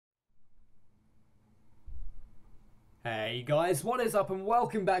Hey guys, what is up and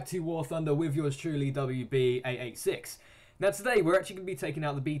welcome back to War Thunder with yours truly, WeBe886. Now today we're actually going to be taking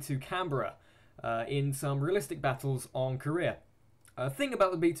out the B2 Canberra in some realistic battles on Corsair. Thing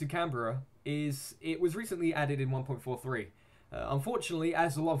about the B2 Canberra is it was recently added in 1.43. Unfortunately,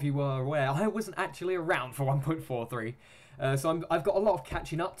 as a lot of you are aware, I wasn't actually around for 1.43, so I've got a lot of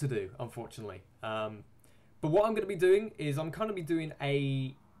catching up to do, unfortunately. But what I'm going to be doing is I'm kind of be doing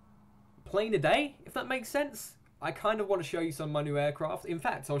a plane a day, if that makes sense. I kind of want to show you some of my new aircraft. In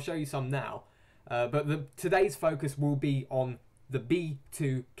fact, I'll show you some now. But today's focus will be on the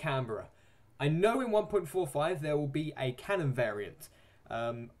B2 Canberra. I know in 1.45 there will be a cannon variant.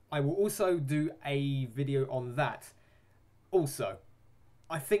 I will also do a video on that. Also,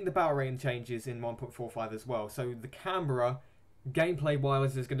 I think the battle rating changes in 1.45 as well. So the Canberra,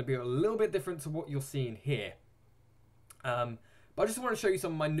 gameplay-wise, is going to be a little bit different to what you're seeing here. But I just want to show you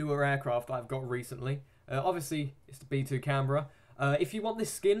some of my newer aircraft I've got recently. Obviously, it's the B2 Canberra. If you want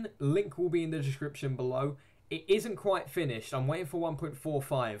this skin, link will be in the description below. It isn't quite finished. I'm waiting for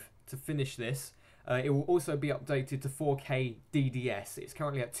 1.45 to finish this. It will also be updated to 4K DDS. It's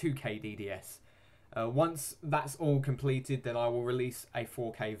currently at 2K DDS. Once that's all completed, then I will release a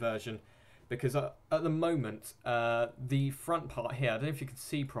 4K version. Because at the moment, the front part here, I don't know if you can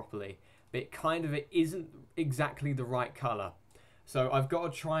see properly, but it isn't exactly the right colour. So I've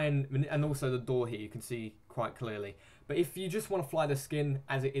got to try and also the door here you can see quite clearly. But if you just want to fly the skin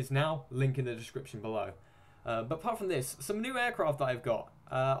as it is now, link in the description below. But apart from this, some new aircraft that I've got.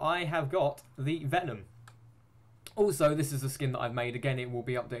 I have got the Venom. Also, this is a skin that I've made. Again, it will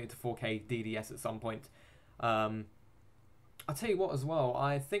be updated to 4K DDS at some point. I'll tell you what as well,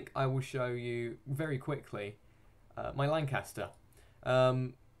 I think I will show you very quickly my Lancaster.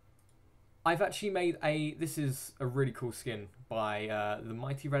 I've actually made this is a really cool skin by the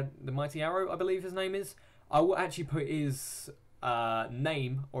Mighty Arrow, I believe his name is. I will actually put his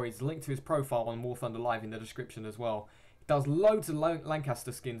name or his link to his profile on War Thunder Live in the description as well. He does loads of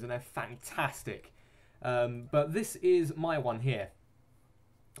Lancaster skins and they're fantastic. But this is my one here.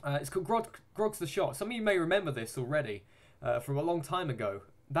 It's called Grog's the Shot. Some of you may remember this already from a long time ago.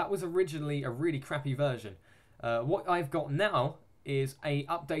 That was originally a really crappy version. What I've got now is a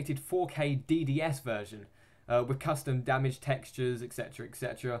updated 4K DDS version with custom damage textures, etc,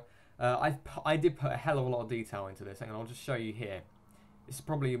 etc. I did put a hell of a lot of detail into this, and I'll just show you here. This is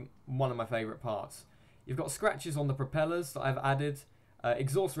probably one of my favourite parts. You've got scratches on the propellers that I've added,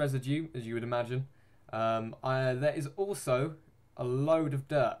 exhaust residue, as you would imagine. There is also a load of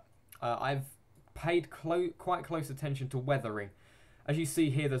dirt. I've paid quite close attention to weathering. As you see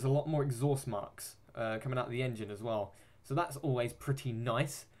here, there's a lot more exhaust marks coming out of the engine as well. So that's always pretty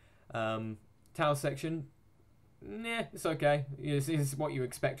nice. Tail section, nah, it's okay. This is what you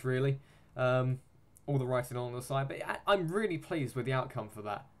expect, really. All the writing on the side, but I'm really pleased with the outcome for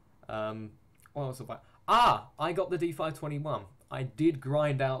that. What else have I? I got the D521. I did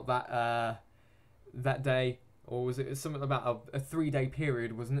grind out that day, or was it something about a 3-day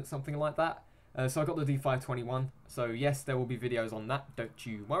period? Wasn't it something like that? So I got the D521. So yes, there will be videos on that. Don't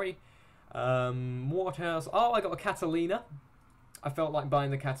you worry. What else? Oh, I got a Catalina. I felt like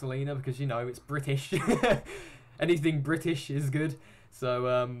buying the Catalina because, you know, it's British. Anything British is good.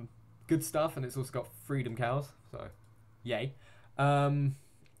 So, good stuff. And it's also got Freedom Cows. So, yay.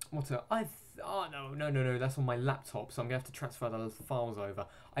 What else? Oh, no. That's on my laptop. So I'm going to have to transfer those files over.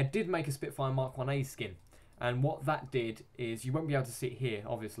 I did make a Spitfire Mark 1A skin. And what that did is, you won't be able to see it here,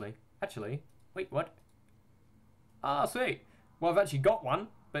 obviously. Actually, wait, what? Ah, sweet. Well, I've actually got one.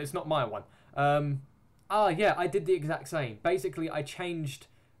 But it's not my one. Yeah, I did the exact same. Basically, I changed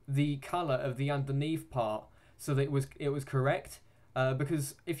the colour of the underneath part so that it was correct.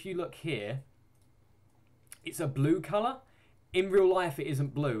 Because if you look here, it's a blue colour. In real life, it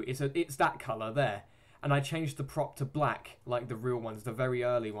isn't blue. It's that colour there. And I changed the prop to black, like the real ones, the very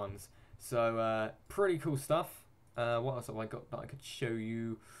early ones. So, pretty cool stuff. What else have I got that I could show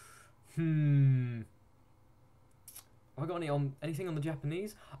you? Have I got anything on the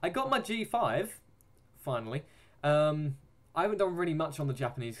Japanese? I got my G5, finally. I haven't done really much on the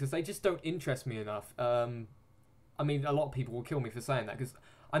Japanese because they just don't interest me enough. I mean, a lot of people will kill me for saying that because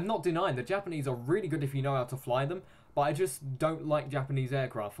I'm not denying the Japanese are really good if you know how to fly them, but I just don't like Japanese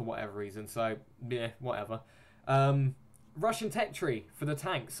aircraft for whatever reason, so yeah, whatever. Russian tech tree for the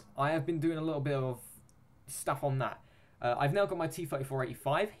tanks. I have been doing a little bit of stuff on that. I've now got my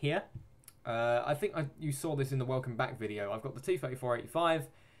T-3485 here. I think you saw this in the welcome back video. I've got the T-3485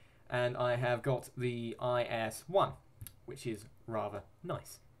 and I have got the IS-1, which is rather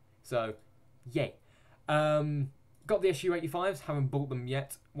nice. So, yay. Got the SU-85s, haven't bought them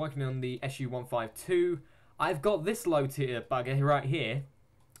yet. Working on the SU-152. I've got this low tier bugger right here,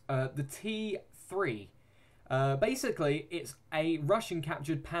 the T3. Basically, it's a Russian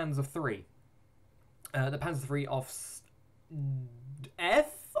captured Panzer III. The Panzer III off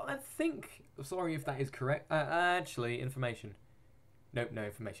F, I think. Sorry if that is correct. Actually, information. Nope, no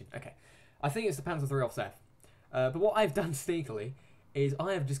information. Okay. I think it's the Panzer III off F. But what I've done sneakily is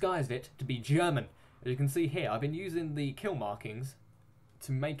I have disguised it to be German. As you can see here, I've been using the kill markings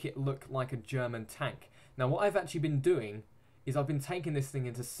to make it look like a German tank. Now, what I've actually been doing is I've been taking this thing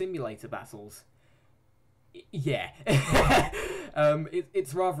into simulator battles. Yeah.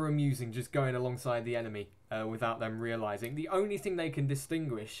 It's rather amusing just going alongside the enemy without them realising. The only thing they can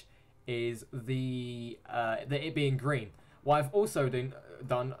distinguish is it being green. What I've also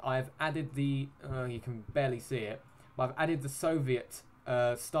done, I've added the, you can barely see it, but I've added the Soviet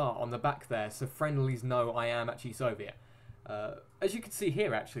star on the back there, so friendlies know I am actually Soviet. As you can see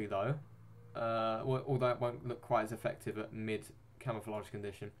here, actually, though, although it won't look quite as effective at mid-camouflage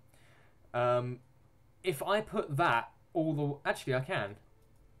condition, if I put that actually, I can.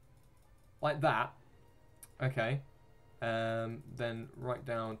 Like that. Okay. Then right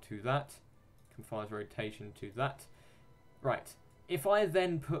down to that. Confines rotation to that. Right. If I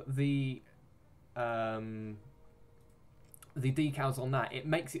then put the decals on that, it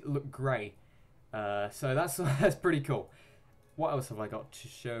makes it look grey. So that's pretty cool. What else have I got to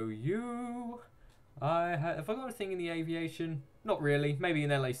show you? Have I got a thing in the aviation? Not really. Maybe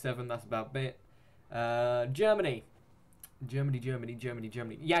in LA7. That's about it. Germany. Germany.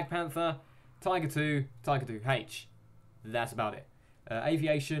 Jagdpanther, Tiger 2, Tiger 2H. That's about it.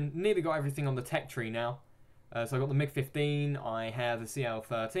 Aviation, nearly got everything on the tech tree now. So I got the MiG-15, I have the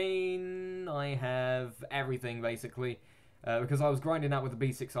CL-13, I have everything basically. Because I was grinding out with the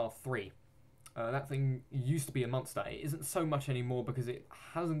B6R3. That thing used to be a monster. It isn't so much anymore because it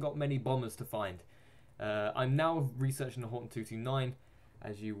hasn't got many bombers to find. I'm now researching the Horton 229,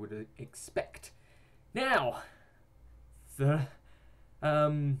 as you would expect. Now, the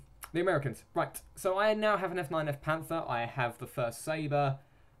Americans. Right, so I now have an F9F Panther. I have the first Sabre.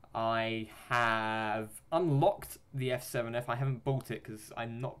 I have unlocked the F7F. I haven't bought it because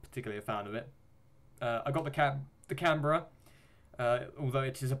I'm not particularly a fan of it. I got the Canberra, although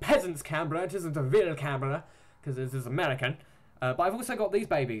it is a peasant's Canberra. It isn't a real Canberra because it is American. But I've also got these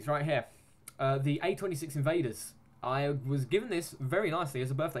babies right here. The A26 Invaders. I was given this very nicely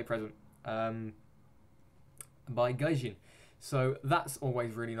as a birthday present. By Gaijin. So that's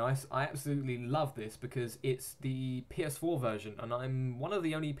always really nice. I absolutely love this because it's the PS4 version and I'm one of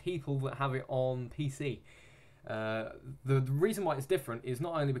the only people that have it on PC. The reason why it's different is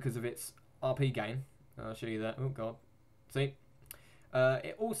not only because of its RP game. I'll show you that. Oh god. See?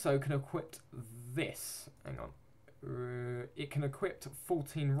 It also can equip this. Hang on. It can equip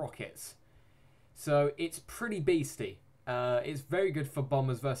 14 rockets. So it's pretty beasty. It's very good for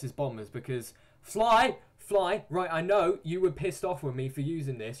bombers versus bombers because fly, right, I know you were pissed off with me for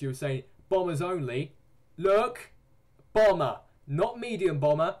using this. You were saying, bombers only. Look, bomber. Not medium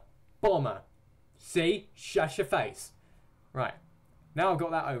bomber, bomber. See? Shush your face. Right, now I've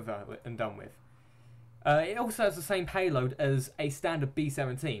got that over and done with. It also has the same payload as a standard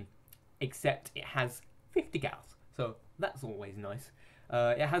B-17, except it has 50 gals. So that's always nice.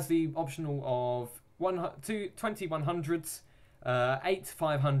 It has the optional of 20 100s, 8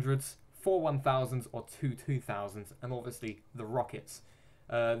 500s, 4 1000s or 2 2000s, and obviously the rockets.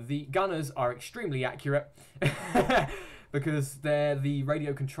 The gunners are extremely accurate because they're the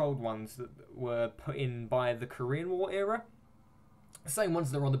radio controlled ones that were put in by the Korean War era. The same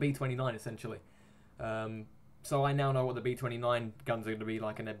ones that are on the B-29 essentially. So I now know what the B-29 guns are going to be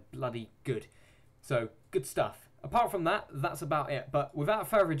like and they're bloody good. So good stuff. Apart from that, that's about it. But without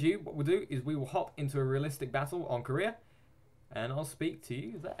further ado, what we'll do is we will hop into a realistic battle on Korea and I'll speak to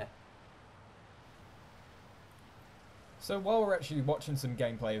you there. So while we're actually watching some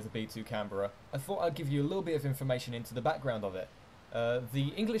gameplay of the B2 Canberra, I thought I'd give you a little bit of information into the background of it.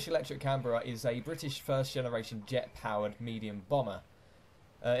 The English Electric Canberra is a British first-generation jet-powered medium bomber.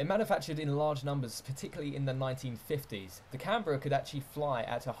 It manufactured in large numbers, particularly in the 1950s. The Canberra could actually fly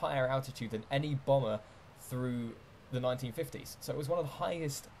at a higher altitude than any bomber through the 1950s, so it was one of the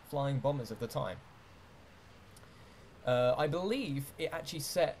highest flying bombers of the time. I believe it actually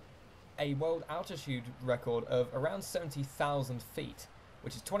set a world altitude record of around 70,000 feet,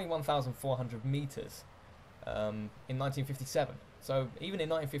 which is 21,400 meters, in 1957. So even in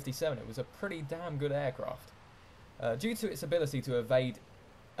 1957, it was a pretty damn good aircraft. Due to its ability to evade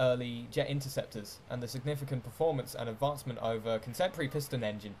early jet interceptors and the significant performance and advancement over contemporary piston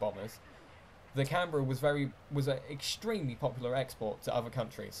engine bombers, the Canberra was an extremely popular export to other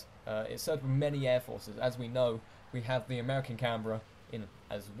countries. It served with many air forces. As we know, we have the American Canberra in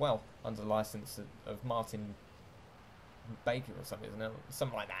as well, under the license of Martin Baker or something, isn't it?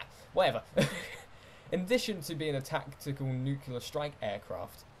 Something like that. Whatever. In addition to being a tactical nuclear strike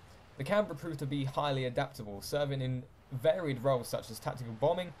aircraft, the Canberra proved to be highly adaptable, serving in varied roles such as tactical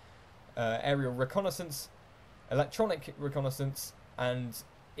bombing, aerial reconnaissance, electronic reconnaissance, and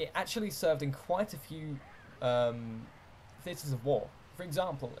it actually served in quite a few theatres of war. For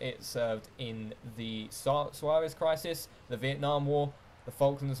example, it served in the Suez Crisis, the Vietnam War, the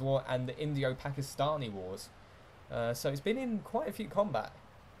Falklands War, and the Indo-Pakistani Wars. So it's been in quite a few combat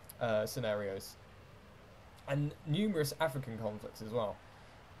scenarios, and numerous African conflicts as well.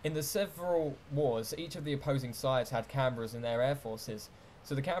 In the several wars, each of the opposing sides had Canberras in their air forces,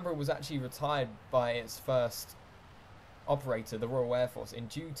 so the Canberra was actually retired by its first operator, the Royal Air Force, in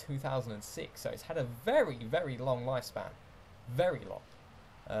June 2006, so it's had a very, very long lifespan. Very long.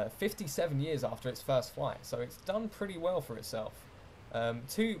 57 years after its first flight, so it's done pretty well for itself.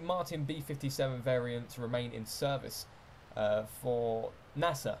 2 Martin B-57 variants remain in service for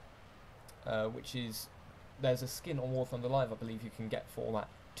NASA, which is, there's a skin on War Thunder Live I believe you can get for that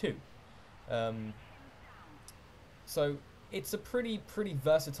too. So it's a pretty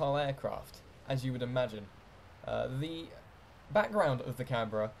versatile aircraft, as you would imagine. The background of the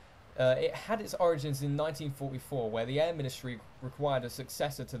Canberra, it had its origins in 1944, where the Air Ministry required a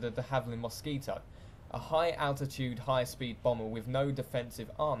successor to the de Havilland Mosquito, a high-altitude, high-speed bomber with no defensive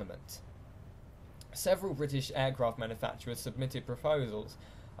armament. Several British aircraft manufacturers submitted proposals.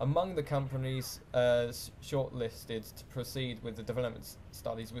 Among the companies shortlisted to proceed with the development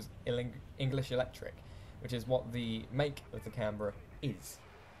studies was English Electric, which is what the make of the Canberra is.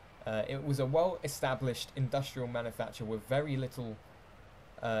 It was a well-established industrial manufacturer with very little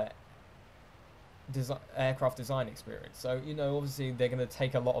aircraft design experience. So, you know, obviously they're going to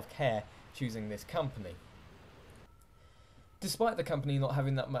take a lot of care choosing this company. Despite the company not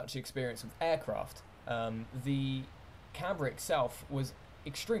having that much experience with aircraft, the Canberra itself was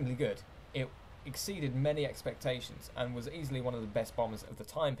extremely good. It exceeded many expectations and was easily one of the best bombers of the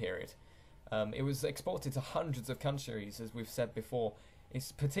time period. It was exported to hundreds of countries, as we've said before.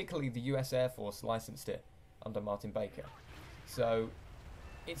 It's particularly the US Air Force licensed it under Martin Baker. So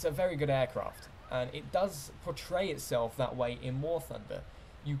it's a very good aircraft, and it does portray itself that way in War Thunder.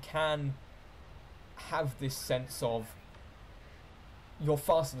 You can have this sense of you're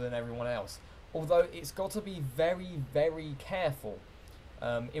faster than everyone else, although it's got to be very, very careful.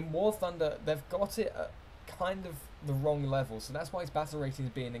 In War Thunder, they've got it at kind of the wrong level, so that's why its battle rating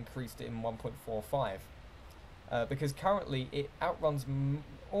is being increased in 1.45. Because currently it outruns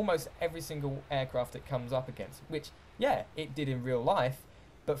almost every single aircraft it comes up against, which, yeah, it did in real life,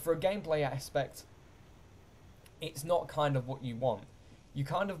 but for a gameplay aspect, it's not kind of what you want. You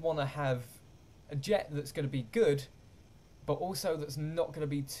kind of want to have a jet that's going to be good, but also that's not going to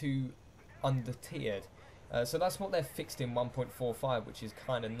be too under-tiered. So that's what they're fixed in 1.45, which is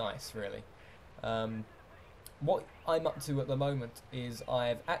kind of nice, really. What I'm up to at the moment is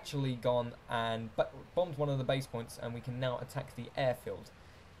I've actually gone and bombed one of the base points, and we can now attack the airfield.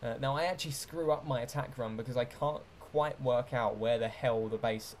 Now I actually screw up my attack run because I can't quite work out where the hell the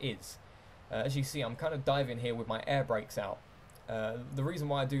base is. As you see, I'm kind of diving here with my air brakes out. The reason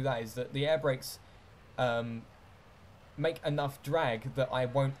why I do that is that the air brakes make enough drag that I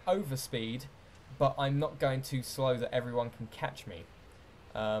won't overspeed, but I'm not going too slow that everyone can catch me.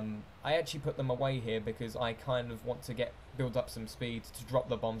 I actually put them away here because I kind of want to build up some speed to drop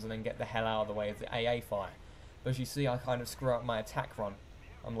the bombs and then get the hell out of the way of the AA fire. But as you see, I kind of screw up my attack run.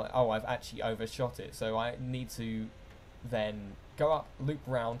 I'm like, oh, I've actually overshot it, so I need to then go up, loop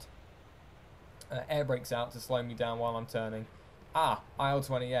round, air brakes out to slow me down while I'm turning.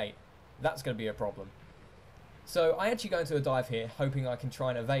 IL-28, that's going to be a problem. So I actually go into a dive here, hoping I can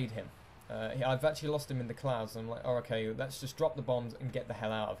try and evade him. I've actually lost him in the clouds, and I'm like, oh, okay, let's just drop the bombs and get the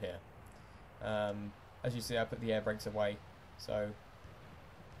hell out of here. As you see, I put the air brakes away, so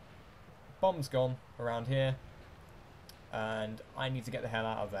bomb's gone around here, and I need to get the hell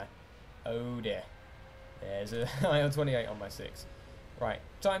out of there. Oh dear, there's a IL-28 on my 6. Right,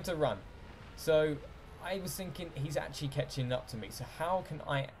 time to run. So I was thinking he's actually catching up to me, so how can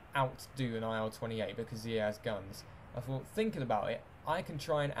I outdo an IL-28 because he has guns? I thought, thinking about it, I can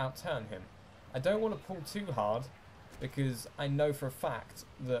try and outturn him. I don't want to pull too hard because I know for a fact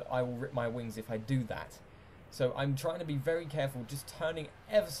that I will rip my wings if I do that. So I'm trying to be very careful, just turning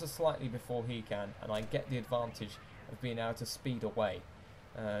ever so slightly before he can, and I get the advantage of being able to speed away.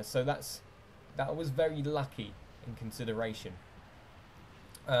 So that was very lucky in consideration.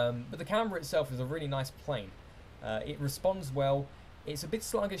 But the Canberra itself is a really nice plane. It responds well. It's a bit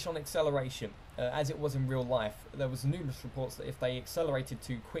sluggish on acceleration, as it was in real life. There was numerous reports that if they accelerated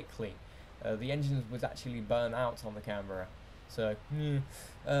too quickly, the engines would actually burn out on the Canberra. So, kind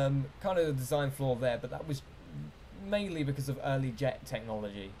of a design flaw there, but that was mainly because of early jet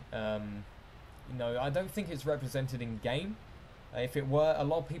technology. You know, I don't think it's represented in game. If it were, a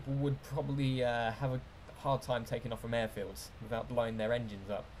lot of people would probably have a hard time taking off from airfields without blowing their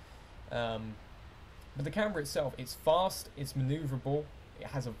engines up. But the Canberra itself, it's fast, it's manoeuvrable, it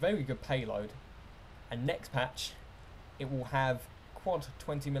has a very good payload, and next patch, it will have quad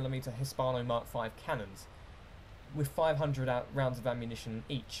 20mm Hispano Mark V cannons with 500 rounds of ammunition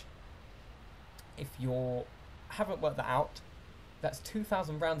each. If you haven't worked that out, that's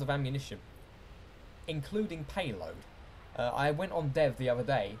 2,000 rounds of ammunition, including payload. I went on dev the other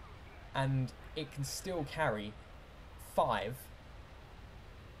day, and it can still carry 5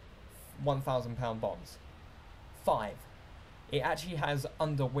 1,000-pound bombs. 5. It actually has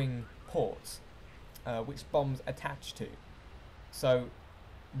underwing ports, which bombs attach to. So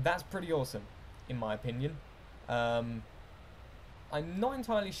that's pretty awesome, in my opinion. I'm not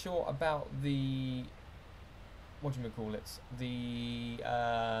entirely sure about the the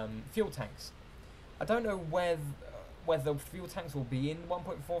fuel tanks. I don't know whether fuel tanks will be in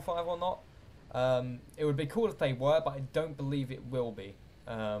 1.45 or not. It would be cool if they were, but I don't believe it will be.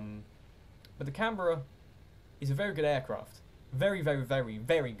 But the Canberra is a very good aircraft. Very, very, very,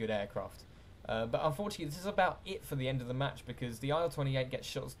 very good aircraft. But unfortunately, this is about it for the end of the match, because the IL-28 gets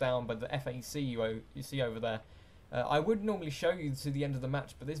shot down by the F-ATAIII you see over there. I would normally show you to the end of the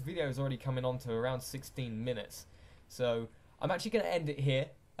match, but this video is already coming on to around 16 minutes. So I'm actually going to end it here.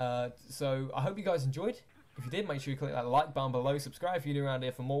 So I hope you guys enjoyed. If you did, make sure you click that like button below. Subscribe if you're new around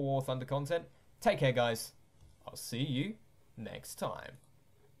here for more War Thunder content. Take care, guys. I'll see you next time.